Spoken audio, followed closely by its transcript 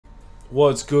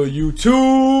What's good,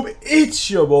 YouTube? It's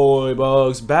your boy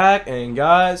Bugs back, and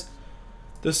guys,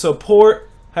 the support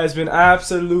has been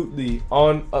absolutely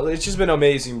on. It's just been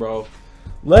amazing, bro.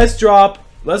 Let's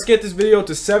get this video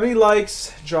to 70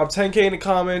 likes. Drop 10K in the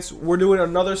comments. We're doing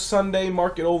another Sunday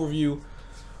market overview.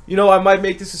 You know, I might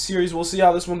make this a series. We'll see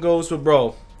how this one goes, but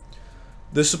bro,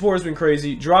 the support has been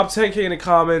crazy. Drop 10K in the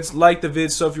comments. Like the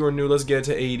vid, so if you are new, let's get it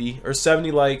to 80 or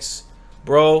 70 likes,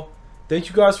 bro. Thank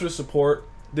you guys for the support.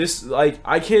 This, like,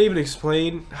 I can't even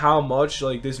explain how much,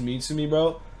 like, this means to me,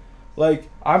 bro. Like,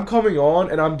 I'm coming on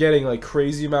and I'm getting, like,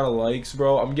 crazy amount of likes,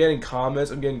 bro. I'm getting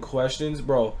comments, I'm getting questions,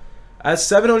 bro. At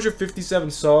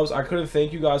 757 subs, I couldn't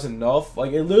thank you guys enough.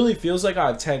 Like, it literally feels like I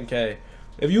have 10K.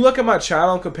 If you look at my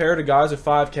channel and compare to guys with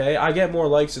 5K, I get more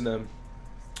likes than them.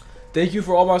 Thank you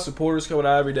for all my supporters coming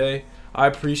out every day. I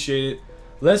appreciate it.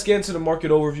 Let's get into the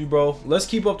market overview, bro. Let's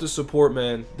keep up the support,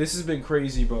 man. This has been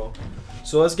crazy, bro.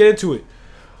 So let's get into it.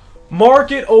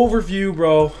 Market overview,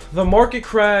 bro. The market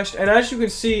crashed, and as you can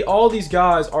see, all these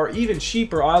guys are even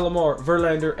cheaper. Lamar,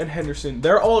 Verlander, and Henderson.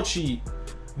 They're all cheap.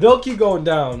 They'll keep going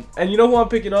down. And you know who I'm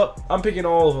picking up? I'm picking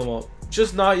all of them up.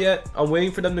 Just not yet. I'm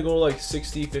waiting for them to go like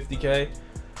 60, 50K.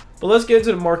 But let's get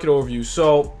into the market overview.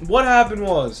 So, what happened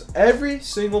was, every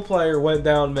single player went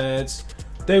down, meds.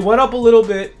 They went up a little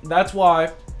bit. That's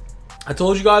why I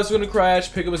told you guys it's going to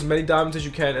crash. Pick up as many diamonds as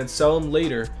you can and sell them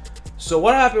later. So,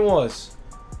 what happened was,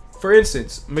 for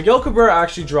instance, Miguel Cabrera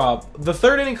actually dropped. The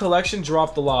third inning collection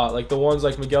dropped a lot. Like the ones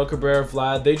like Miguel Cabrera,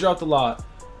 Vlad, they dropped a lot.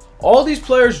 All these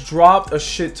players dropped a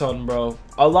shit ton, bro.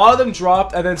 A lot of them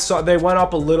dropped and then they went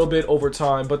up a little bit over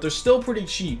time, but they're still pretty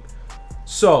cheap.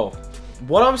 So,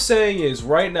 what I'm saying is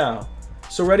right now,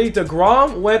 so ready,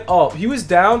 DeGrom went up. He was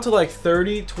down to like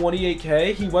 30,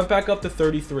 28K. He went back up to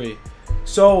 33.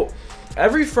 So,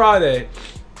 every Friday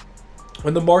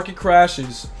when the market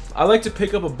crashes, I like to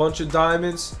pick up a bunch of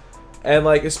diamonds. And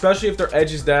like, especially if their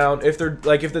edge is down, if they're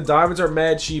like, if the diamonds are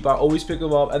mad cheap, I always pick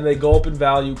them up and they go up in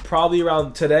value probably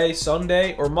around today,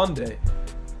 Sunday, or Monday.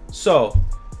 So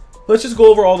let's just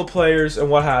go over all the players and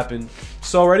what happened.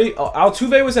 So ready,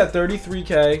 Altuve was at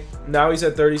 33K, now he's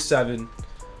at 37.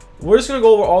 We're just gonna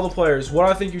go over all the players, what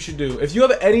I think you should do. If you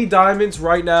have any diamonds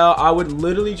right now, I would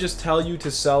literally just tell you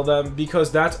to sell them,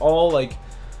 because that's all. Like,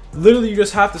 literally you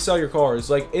just have to sell your cards.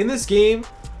 Like, in this game,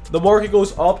 the market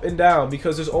goes up and down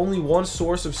because there's only one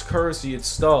source of currency, it's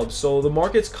Stubs. So the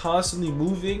market's constantly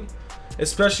moving,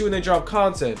 especially when they drop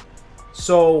content.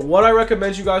 So what I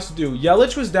recommend you guys to do,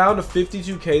 Yelich was down to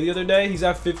 52K the other day. He's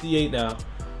at 58 now.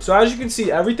 So as you can see,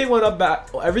 everything went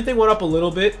up a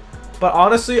little bit. But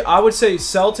honestly, I would say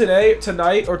sell today,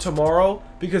 tonight, or tomorrow,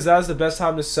 because that is the best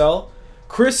time to sell.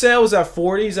 Chris Sale was at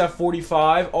 40, he's at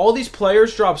 45. All these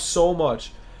players dropped so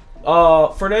much.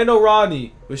 Fernando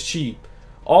Rodney was cheap.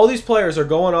 All these players are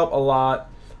going up a lot.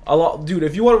 Dude,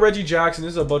 if you want Reggie Jackson,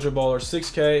 this is a bunch of ballers.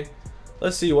 6K.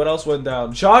 Let's see, what else went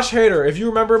down? Josh Hader, if you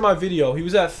remember my video, he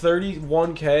was at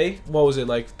 31K. What was it,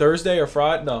 like Thursday or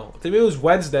Friday? No, I think it was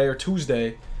Wednesday or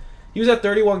Tuesday. He was at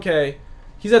 31K.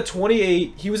 He's at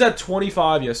 28. He was at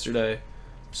 25 yesterday.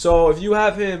 So if you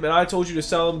have him and I told you to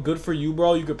sell him, good for you,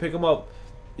 bro. You could pick him up.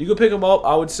 You could pick him up,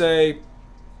 I would say,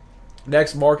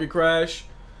 next market crash.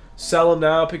 Sell him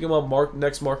now, pick him up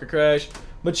next market crash.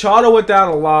 Machado went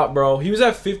down a lot, bro. He was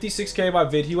at 56K by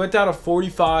vid. He went down to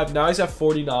 45. Now he's at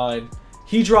 49.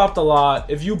 He dropped a lot.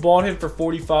 If you bought him for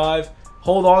 45,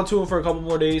 hold on to him for a couple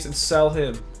more days and sell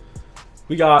him.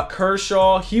 We got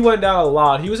Kershaw. He went down a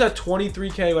lot. He was at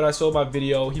 23K when I sold my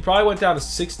video. He probably went down to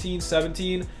 16,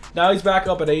 17. Now he's back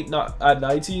up at 8, not at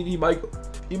 19. He might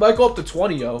go up to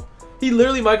 20, yo. He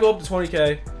literally might go up to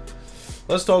 20K.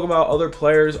 Let's talk about other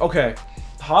players. Okay,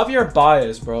 Javier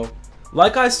Baez, bro.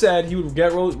 Like I said, he would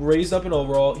get raised up in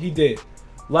overall. He did.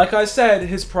 Like I said,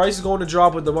 his price is going to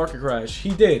drop with the market crash.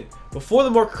 He did. Before the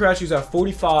market crash, he was at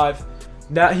 45.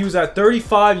 Now he was at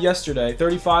 35 yesterday.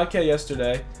 35K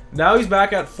yesterday. Now he's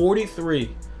back at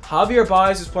 43. Javier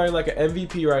Baez is playing like an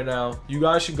MVP right now. You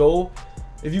guys should go.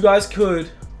 If you guys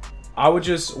could, I would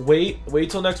just wait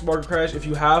till next market crash. If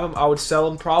you have him, I would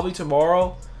sell him probably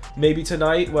tomorrow, maybe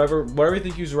tonight, whatever you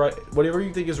think is right. Whatever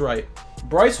you think is right.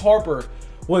 Bryce Harper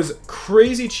was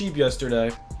crazy cheap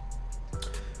yesterday,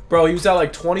 bro. He was at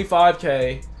like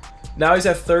 25K. Now he's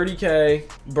at 30K,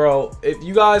 bro. If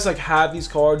you guys like have these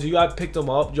cards, you guys picked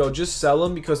them up, yo, just sell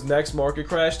them, because next market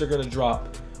crash they're gonna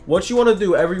drop. What you want to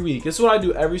do every week, this is what I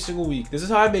do every single week. This is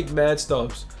how I make mad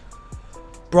stubs,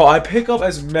 bro. I pick up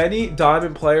as many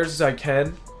diamond players as I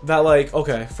can that, like,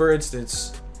 okay, for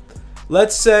instance,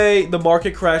 let's say the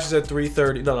market crashes at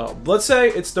 3:30. No. Let's say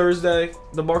it's Thursday.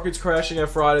 The market's crashing at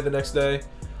Friday the next day.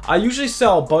 I usually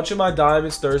sell a bunch of my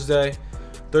diamonds Thursday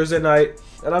night.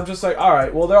 And I'm just like,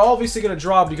 alright, well, they're obviously going to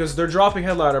drop because they're dropping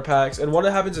headliner packs. And what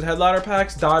happens in headliner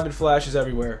packs? Diamond flashes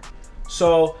everywhere.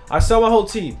 So, I sell my whole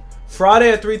team. Friday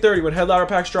at 3:30 when headliner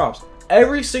packs drops.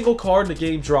 Every single card in the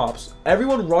game drops.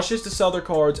 Everyone rushes to sell their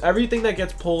cards. Everything that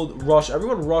gets pulled,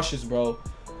 everyone rushes, bro.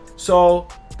 So,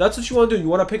 that's what you want to do. You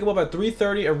want to pick them up at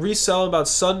 3:30 and resell them about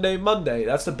Sunday, Monday.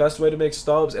 That's the best way to make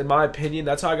stubs, in my opinion.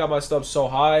 That's how I got my stubs so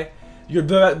high.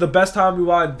 The best time to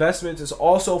buy investments is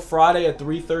also Friday at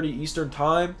 3:30 Eastern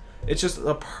time. It's just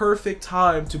the perfect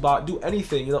time to do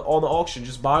anything on the auction.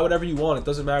 Just buy whatever you want. It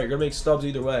doesn't matter. You're going to make stubs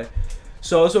either way.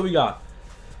 So, that's what we got.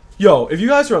 Yo, if you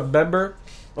guys remember,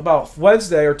 about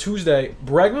Wednesday or Tuesday,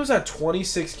 Bregman was at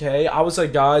 26K. I was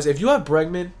like, guys, if you have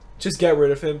Bregman, just get rid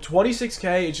of him.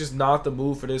 26K is just not the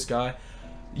move for this guy.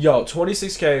 Yo,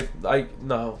 26K, like,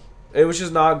 no. It was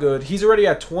just not good. He's already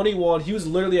at 21. He was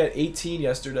literally at 18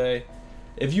 yesterday.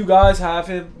 If you guys have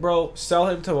him, bro, sell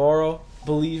him tomorrow.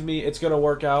 Believe me, it's going to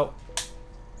work out.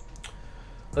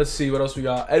 Let's see what else we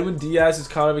got. Edwin Diaz is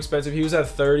kind of expensive. He was at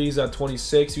 30. He's at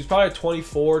 26. He was probably at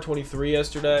 24, 23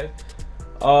 yesterday.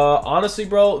 Honestly,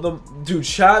 bro, dude,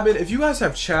 Chapman, if you guys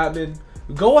have Chapman,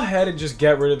 go ahead and just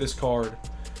get rid of this card.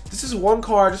 This is one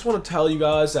card I just want to tell you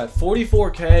guys that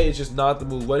 44K is just not the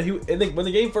move. When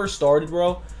the game first started,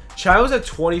 bro, Chapman was at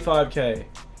 25K.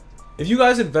 If you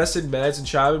guys invested meds in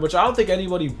Chapman, which I don't think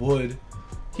anybody would,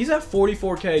 he's at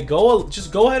 44K.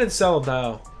 Just go ahead and sell him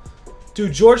now.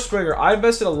 Dude, George Springer, I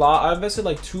invested a lot. I invested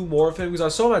like 2 more of him because I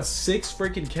saw him at 6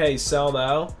 freaking K sell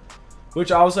now. Which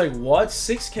I was like, what?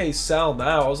 6K sell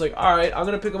now? I was like, alright, I'm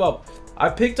going to pick him up. I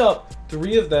picked up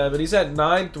 3 of them and he's at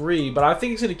 9.3, but I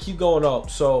think he's going to keep going up.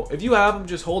 So if you have him,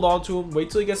 just hold on to him. Wait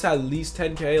till he gets at least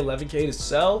 10K, 11K to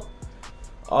sell.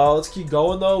 Let's keep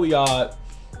going though. We got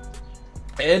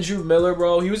Andrew Miller,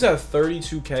 bro. He was at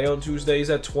 32K on Tuesday. He's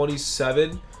at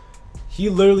 27. He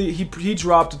literally, he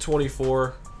dropped to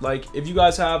 24. Like, if you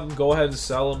guys have him, go ahead and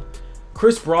sell him.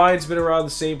 Chris Bryant's been around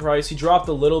the same price. He dropped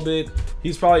a little bit.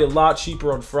 He's probably a lot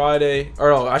cheaper on Friday. Or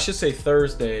no, I should say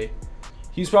Thursday.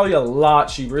 He's probably a lot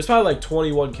cheaper. It's probably like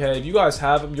 21K. If you guys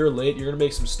have him, you're late. You're going to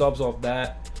make some stubs off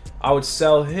that. I would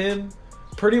sell him.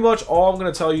 Pretty much all I'm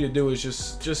going to tell you to do is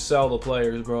just sell the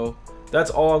players, bro.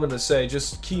 That's all I'm going to say.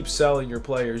 Just keep selling your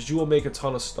players. You will make a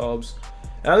ton of stubs.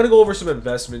 And I'm going to go over some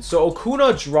investments. So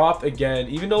Okuna dropped again.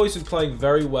 Even though he's been playing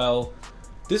very well,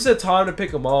 this is a time to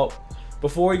pick him up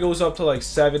before he goes up to like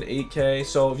 7, 8K.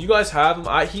 So if you guys have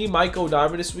him, he might go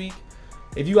diamond this week.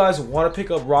 If you guys want to pick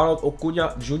up Ronald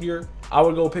Acuna Jr., I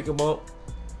would go pick him up.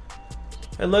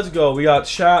 And let's go. We got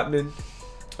Chapman.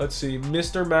 Let's see.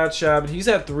 Mr. Matt Chapman. He's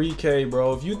at 3K,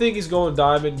 bro. If you think he's going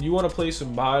diamond, you want to play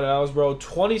some buy nows, bro.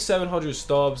 2,700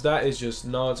 stubs. That is just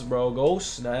nuts, bro. Go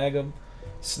snag him.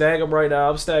 Snag him right now.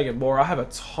 I'm snagging more. I have a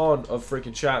ton of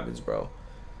freaking Chapmans, bro.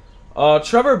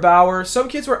 Trevor Bauer. Some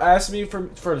kids were asking me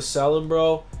for to sell him,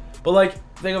 bro. But,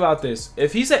 like, think about this.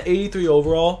 If he's at 83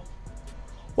 overall,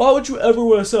 why would you ever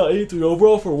want to sell 83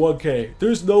 overall for 1K?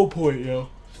 There's no point, yo.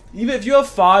 Even if you have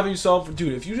 5 and you sell him for,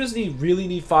 dude, if you just really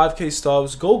need 5K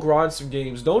stubs, go grind some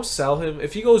games. Don't sell him.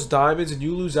 If he goes diamonds and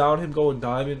you lose out on him going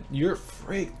diamond, you're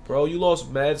freaked, bro. You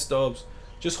lost mad stubs.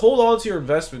 Just hold on to your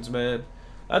investments, man.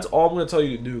 That's all I'm going to tell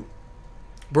you to do.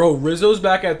 Bro, Rizzo's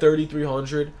back at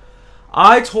 3,300.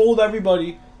 I told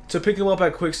everybody to pick him up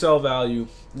at quick sell value.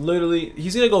 Literally,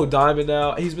 he's going to go diamond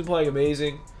now. He's been playing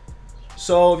amazing.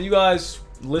 So, if you guys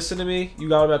listen to me, you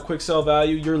got him at quick sell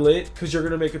value, you're lit because you're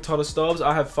going to make a ton of stubs.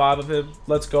 I have 5 of him.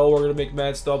 Let's go. We're going to make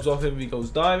mad stubs off him if he goes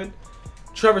diamond.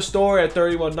 Trevor Story at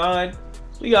 31.9.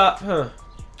 We got,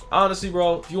 honestly,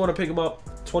 bro, if you want to pick him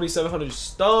up, 2,700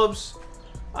 stubs.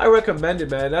 I recommend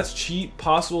it, man. That's cheap.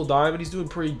 Possible diamond. He's doing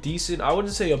pretty decent. I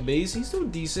wouldn't say amazing. He's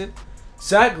doing decent.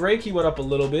 Zach Greinke went up a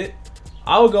little bit.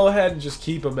 I would go ahead and just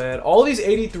keep him, man. All these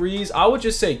 83s, I would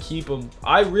just say keep them.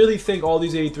 I really think all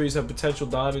these 83s have potential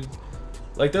diamond.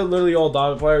 Like, they're literally all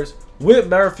diamond players. Whit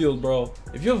Merrifield, bro.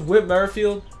 If you have Whit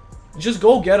Merrifield, just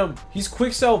go get him. He's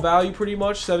quick sell value pretty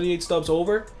much. 78 stubs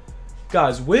over.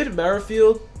 Guys, Whit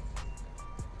Merrifield,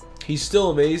 he's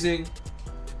still amazing.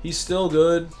 He's still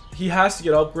good. He has to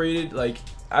get upgraded.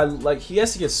 Like he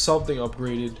has to get something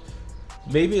upgraded.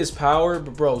 Maybe his power,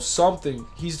 but bro, something.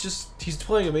 He's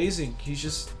playing amazing. He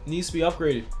just needs to be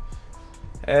upgraded.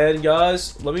 And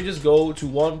guys, let me just go to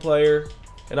one player,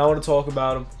 and I want to talk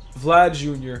about him. Vlad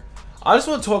Jr. I just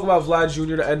want to talk about Vlad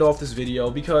Jr. to end off this video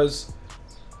because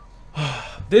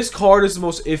this card is the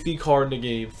most iffy card in the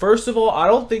game. First of all, I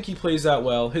don't think he plays that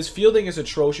well. His fielding is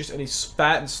atrocious, and he's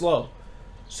fat and slow.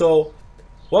 So,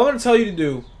 what I'm going to tell you to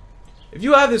do, if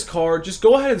you have this card, just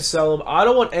go ahead and sell him. I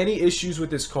don't want any issues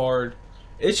with this card.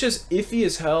 It's just iffy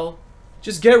as hell.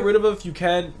 Just get rid of him if you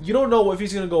can. You don't know if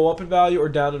he's going to go up in value or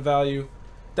down in value.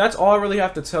 That's all I really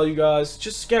have to tell you guys.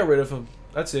 Just get rid of him.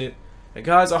 That's it. And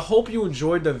guys, I hope you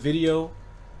enjoyed the video.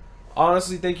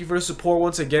 Honestly, thank you for the support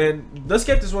once again. Let's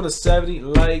get this one to 70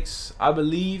 likes, I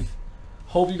believe.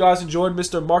 Hope you guys enjoyed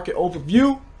Mr. Market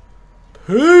Overview.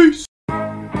 Peace.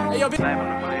 Hey, yo,